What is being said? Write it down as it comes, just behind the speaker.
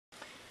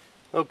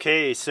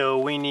Okay, so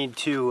we need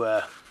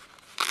to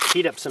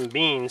heat up some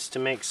beans to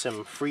make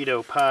some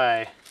Frito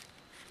pie,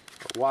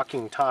 or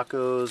walking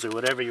tacos, or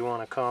whatever you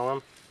want to call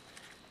them.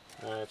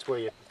 It's where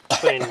you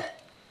put in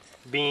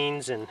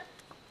beans and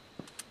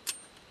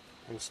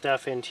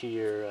stuff into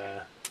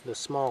your the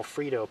small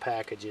Frito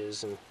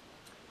packages, and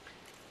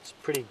it's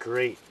pretty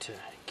great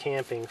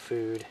camping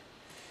food.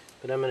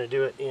 But I'm going to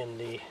do it in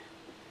the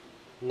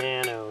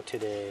Nano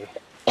today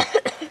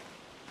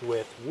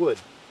with wood.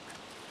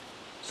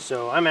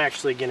 So I'm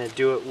actually going to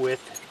do it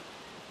with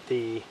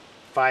the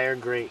fire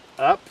grate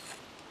up.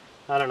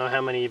 I don't know how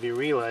many of you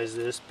realize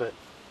this, but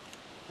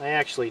I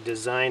actually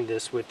designed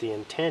this with the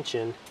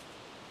intention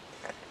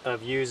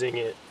of using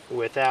it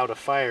without a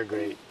fire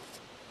grate.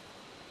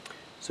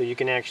 So you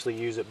can actually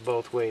use it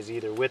both ways,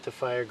 either with the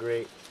fire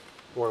grate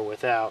or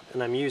without.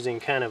 And I'm using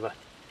kind of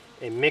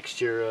a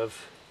mixture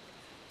of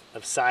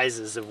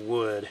sizes of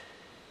wood.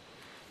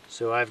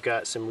 So I've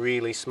got some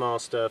really small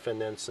stuff and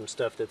then some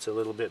stuff that's a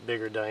little bit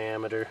bigger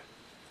diameter.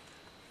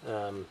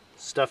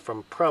 Stuff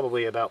from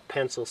probably about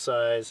pencil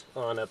size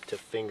on up to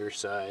finger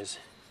size.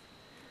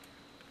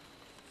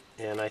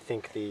 And I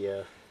think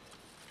the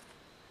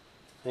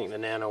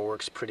Nano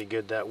works pretty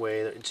good that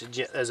way.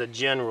 As a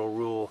general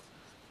rule,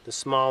 the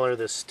smaller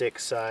the stick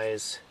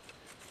size,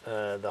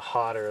 the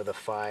hotter the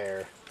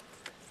fire.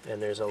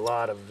 And there's a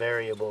lot of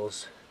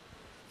variables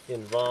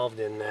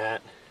involved in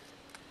that.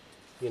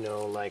 You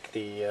know, like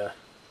the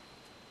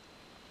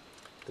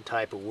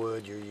type of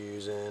wood you're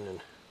using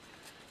and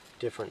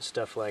different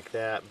stuff like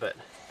that. But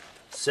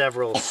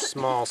several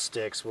small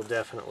sticks will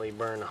definitely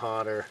burn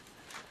hotter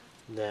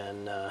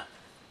than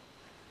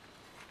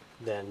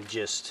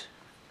just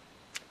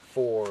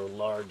 4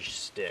 large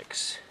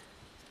sticks.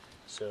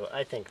 So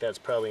I think that's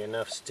probably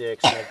enough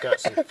sticks. And I've got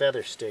some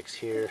feather sticks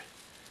here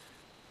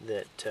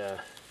that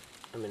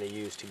I'm going to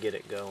use to get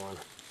it going.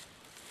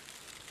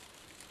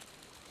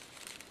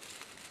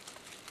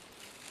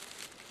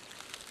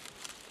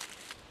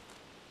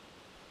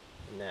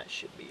 And that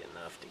should be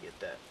enough to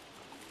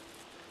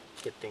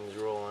get things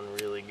rolling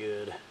really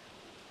good.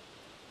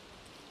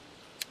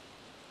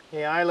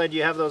 Hey Isla, do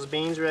you have those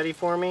beans ready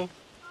for me?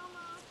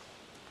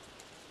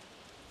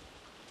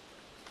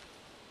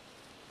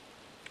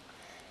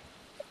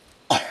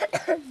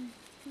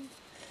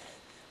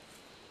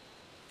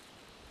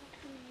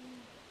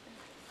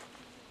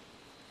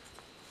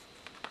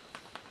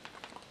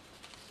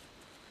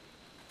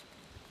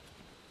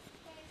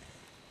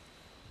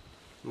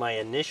 My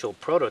initial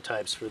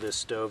prototypes for this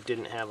stove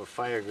didn't have a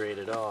fire grate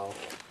at all,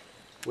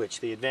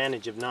 which the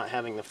advantage of not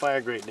having the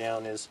fire grate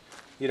down is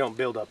you don't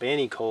build up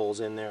any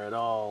coals in there at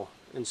all,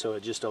 and so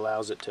it just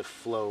allows it to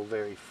flow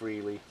very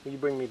freely. Will you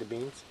bring me the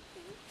beans?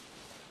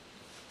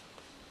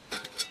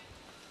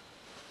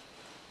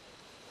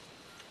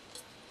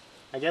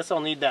 I guess I'll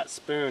need that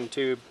spoon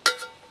too.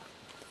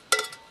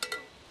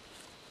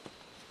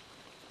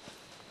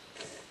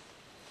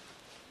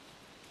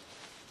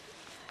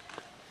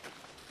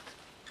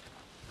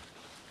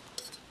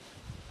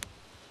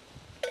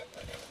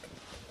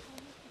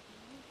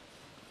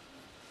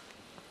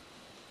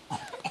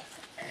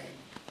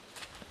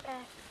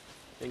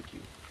 Thank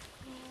you.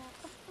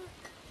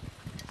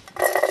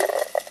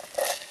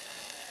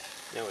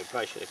 Now we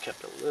probably should have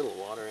kept a little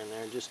water in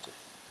there just to...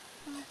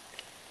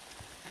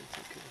 That's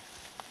okay.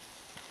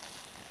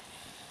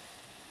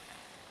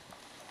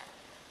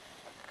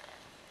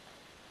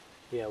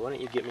 Yeah, why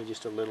don't you get me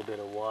just a little bit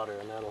of water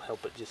and that'll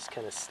help it just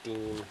kind of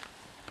steam.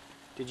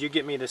 Did you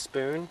get me the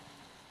spoon?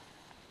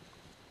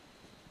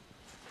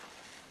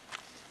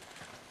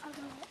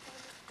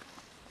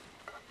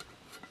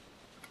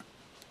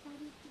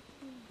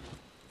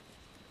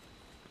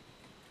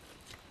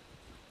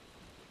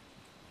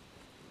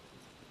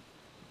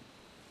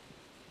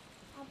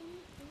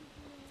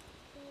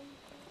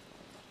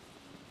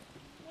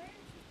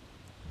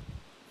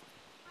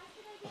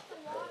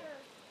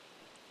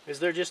 Is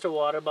there just a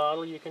water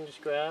bottle you can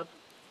just grab?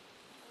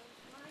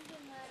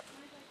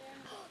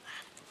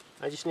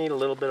 I just need a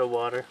little bit of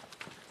water.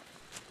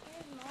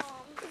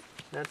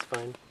 That's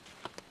fine.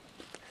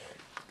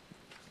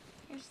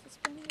 Here's the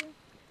spoon.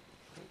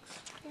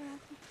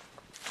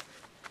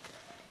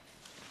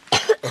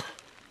 Thanks.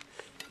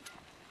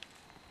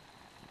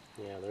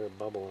 Yeah, they're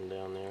bubbling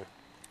down there.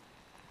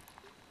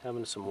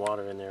 Having some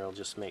water in there will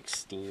just make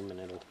steam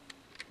and it'll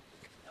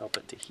help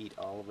it to heat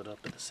all of it up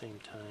at the same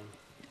time.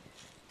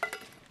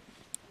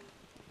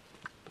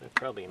 But I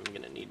probably am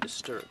going to need to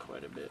stir it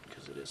quite a bit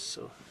because it is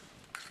so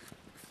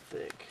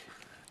thick.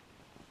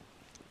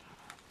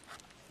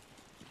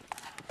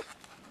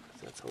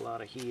 That's a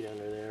lot of heat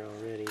under there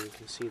already. You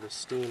can see the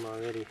steam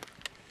already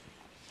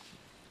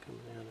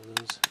coming out of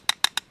those.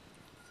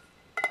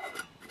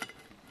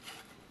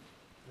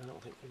 I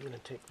don't think they're going to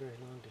take very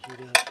long to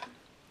heat up.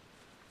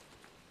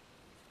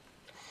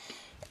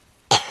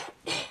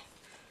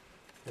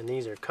 And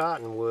these are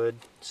cottonwood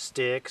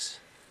sticks,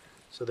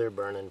 so they're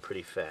burning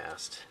pretty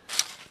fast.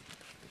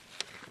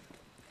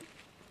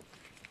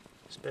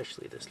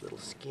 Especially this little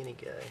skinny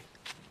guy.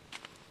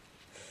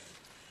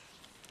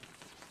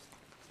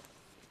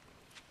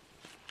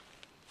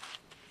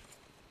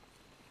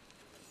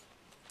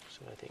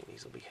 So I think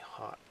these will be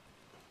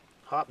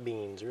hot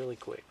beans really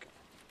quick.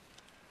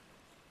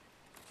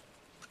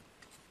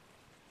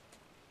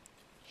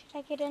 Should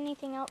I get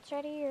anything else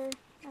ready, or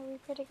are we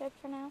pretty good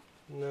for now?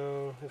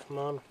 No,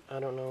 I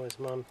don't know, is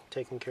Mom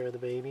taking care of the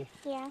baby?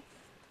 Yeah.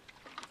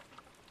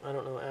 I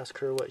don't know, ask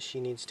her what she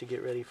needs to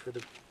get ready for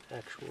the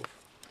actual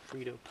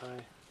Frito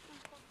pie.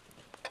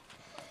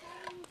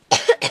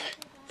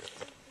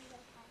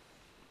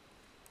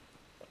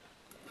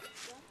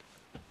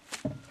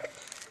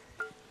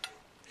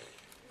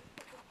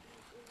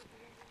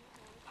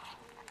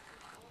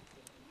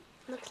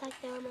 Looks like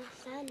they're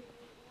almost done.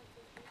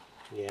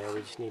 Yeah,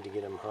 we just need to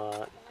get them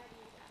hot.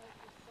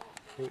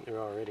 I think they're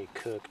already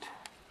cooked.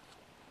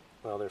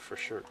 Well, they're for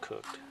sure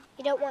cooked.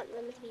 You don't want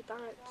them to be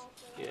burnt.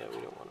 Yeah, we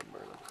don't want to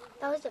burn them.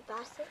 That was the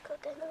fastest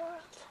cook in the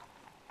world.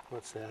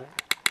 What's that?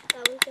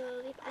 That was the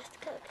really best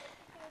cook.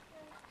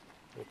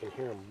 I can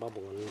hear them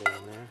bubbling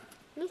down there.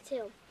 Me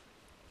too.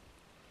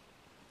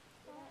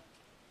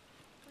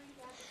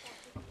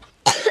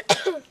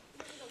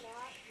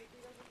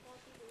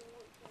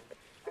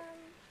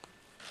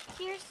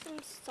 Here's some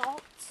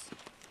salt.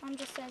 Mom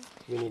just says.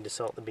 We need to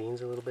salt the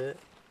beans a little bit.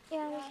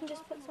 Yeah, we can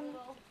just put some.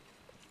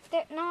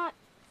 They're not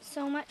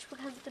so much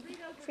because the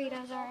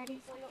Fritos are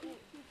already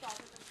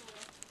salty.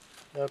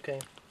 Okay.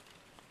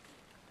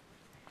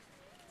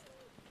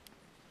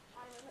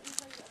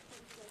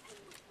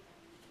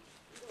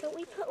 Don't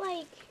we put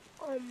like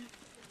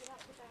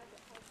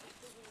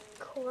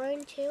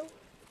corn too?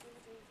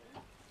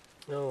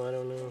 No, I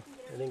don't know.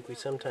 I think we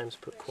sometimes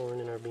put corn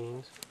in our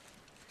beans.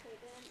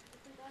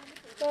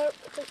 Or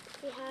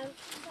we have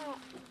that.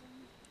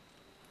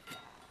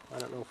 I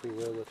don't know if we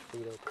will with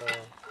Frito pie.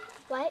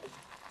 What?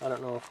 I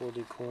don't know if we'll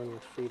do corn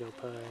with Frito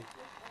pie.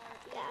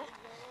 Yeah.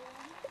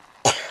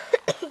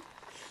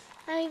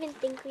 I don't even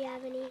think we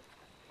have any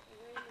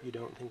You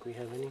don't think we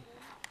have any?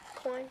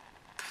 corn.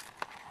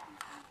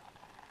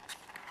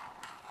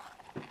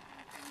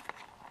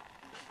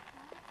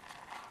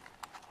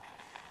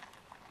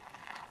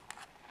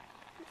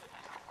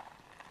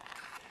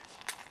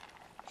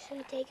 Should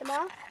we take them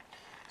off?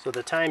 So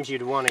the times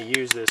you'd want to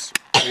use this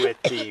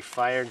with the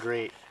fire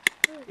grate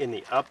in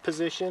the up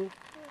position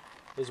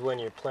is when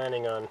you're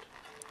planning on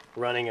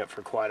running it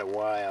for quite a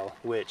while,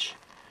 which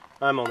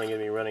I'm only going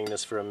to be running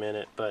this for a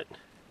minute, but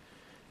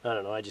I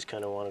don't know, I just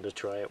kind of wanted to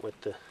try it with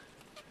the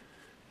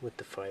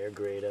fire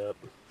grate up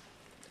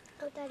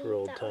Oh, Daddy, for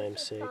old that time's one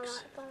just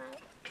sakes. fall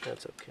out.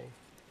 That's okay.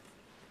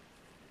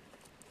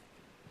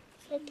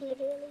 Like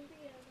literally.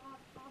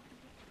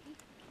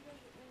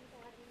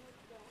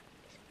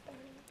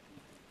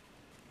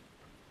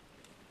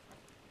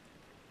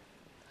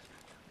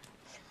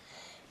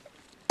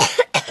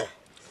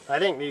 I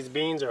think these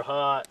beans are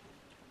hot.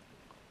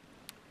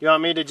 You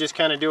want me to just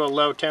kind of do a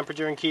low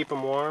temperature and keep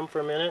them warm for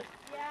a minute?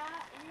 Yeah,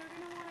 and you're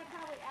going to want to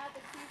probably add the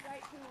cheese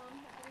right to them.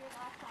 That's your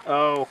last time.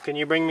 Oh, can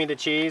you bring me the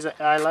cheese, Isla?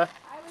 I was ready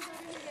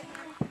to get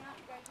everything out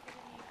you guys are going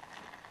to need.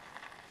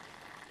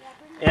 Yeah,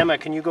 bring the Emma,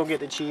 can you go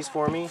get the cheese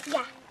for me?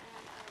 Yeah.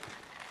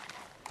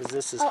 Because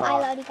this is Oh, I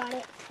hot. already got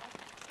it.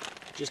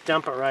 Just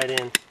dump it right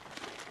in.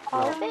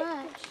 All No. of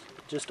it?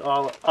 Just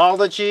all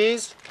the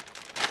cheese?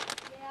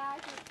 Yeah, I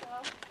think so.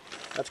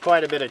 That's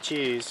quite a bit of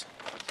cheese.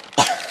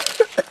 I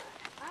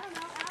don't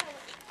know, add it.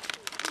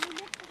 When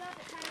you mixed it up,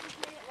 it kind of just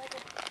made it like a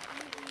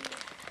easy...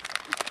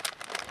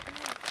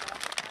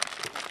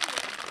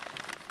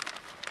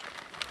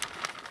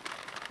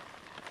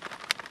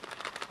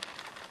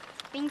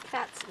 I think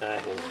that's. I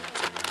think that's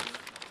enough.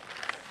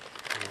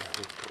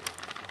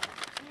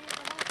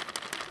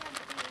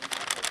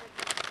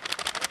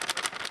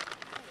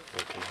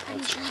 Okay, I'm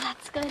that's sure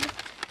that's good.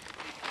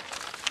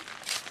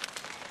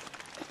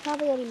 It's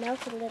probably already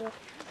melted a little.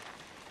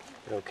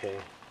 okay.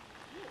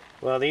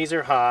 Well, these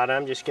are hot.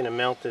 I'm just going to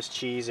melt this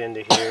cheese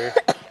into here.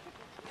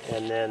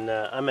 And then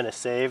I'm going to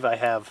save. I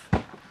have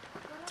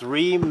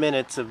 3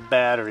 minutes of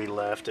battery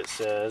left, it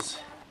says.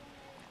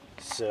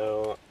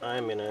 So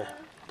I'm going to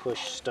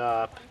push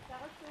stop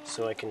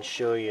so I can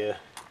show you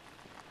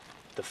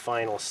the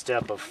final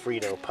step of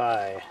Frito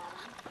pie.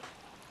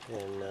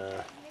 And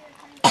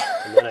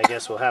then I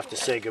guess we'll have to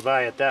say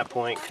goodbye at that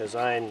point because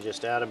I'm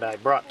just out of. I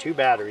brought 2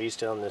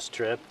 batteries on this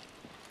trip,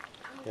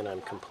 and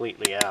I'm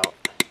completely out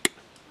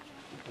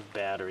of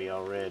battery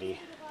already.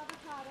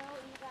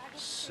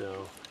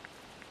 So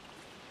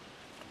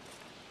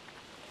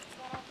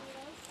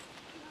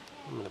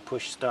I'm going to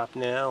push stop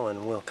now,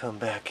 and we'll come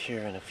back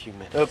here in a few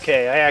minutes.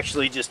 Okay, I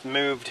actually just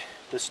moved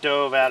the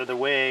stove out of the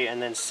way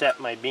and then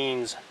set my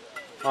beans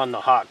on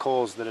the hot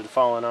coals that had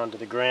fallen onto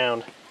the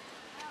ground,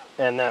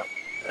 and that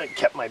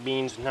kept my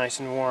beans nice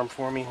and warm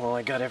for me while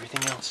I got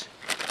everything else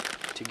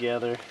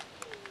together.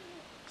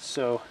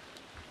 So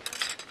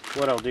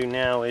what I'll do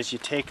now is you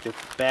take the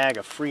bag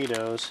of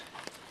Fritos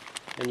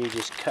and you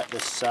just cut the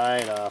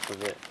side off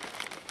of it.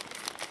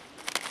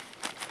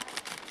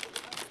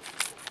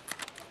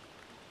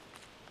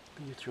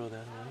 You throw that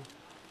away.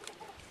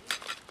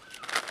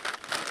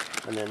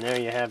 And then there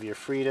you have your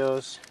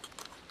Fritos.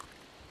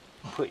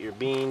 Put your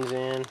beans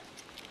in on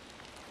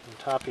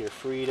top of your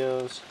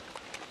Fritos.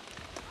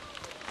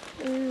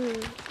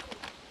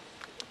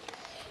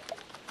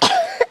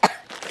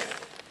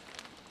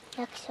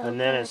 Looks so And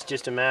then good. it's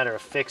just a matter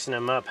of fixing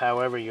them up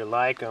however you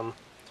like them.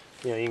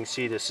 You know, you can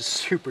see this is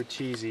super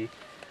cheesy.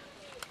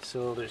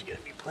 So there's going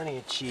to be plenty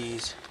of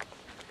cheese.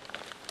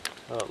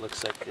 Oh, it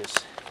looks like this.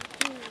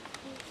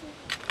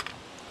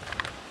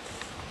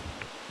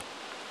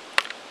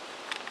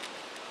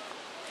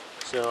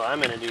 So I'm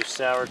going to do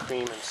sour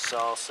cream and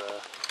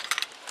salsa.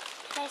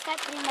 Can I start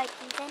putting my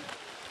peas in?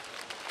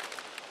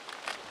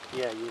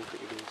 Yeah, you can put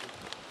your beans in.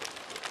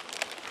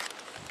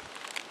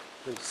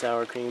 Put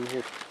sour cream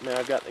here. Man,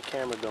 I've got the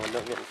camera going.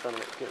 Don't get in front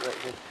of it. Get right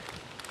here.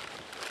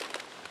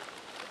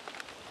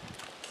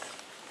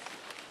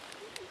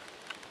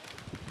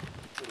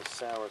 Bit of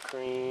sour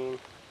cream.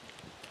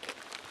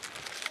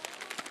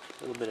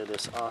 A little bit of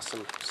this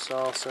awesome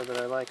salsa that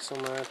I like so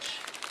much.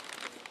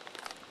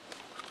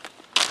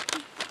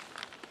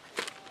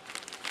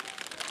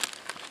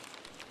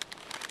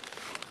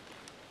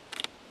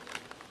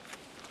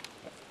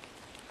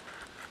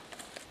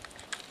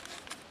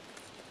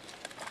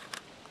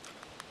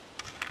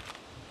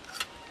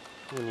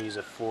 I'm going to use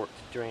a fork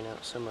to drain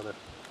out some of the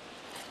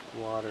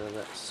water of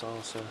that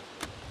salsa.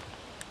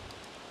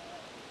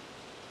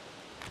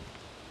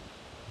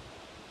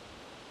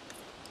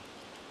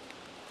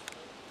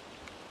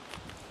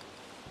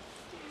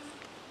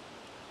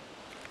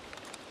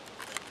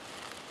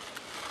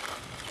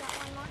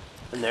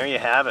 And there you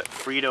have it,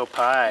 Frito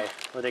pie.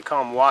 Or they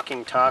call them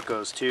walking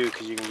tacos too,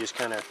 because you can just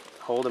kind of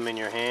hold them in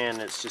your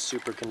hand. It's just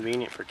super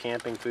convenient for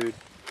camping food.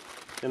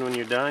 Then when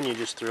you're done, you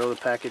just throw the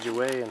package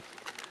away and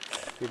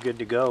you're good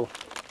to go.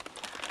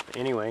 But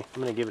anyway,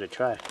 I'm going to give it a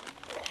try.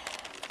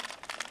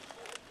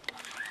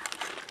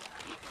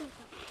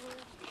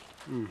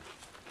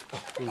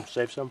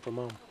 Save some for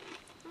Mom.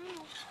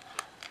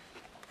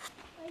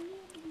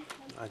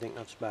 I think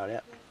that's about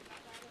it.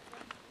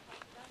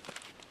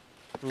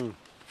 And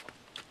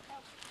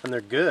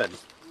they're good.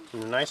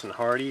 And they're nice and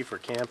hearty for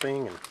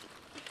camping, and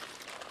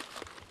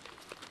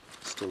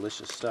it's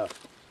delicious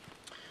stuff.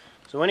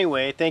 So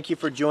anyway, thank you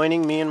for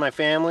joining me and my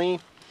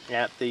family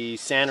at the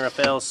San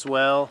Rafael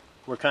Swell.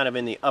 We're kind of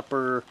in the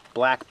upper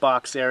Black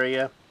Box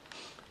area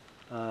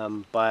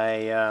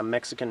by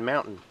Mexican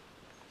Mountain,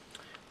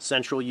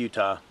 Central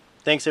Utah.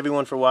 Thanks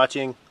everyone for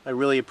watching. I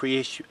really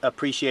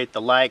appreciate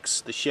the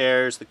likes, the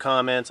shares, the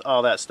comments,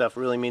 all that stuff. It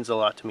really means a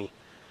lot to me.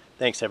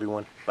 Thanks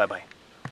everyone. Bye-bye.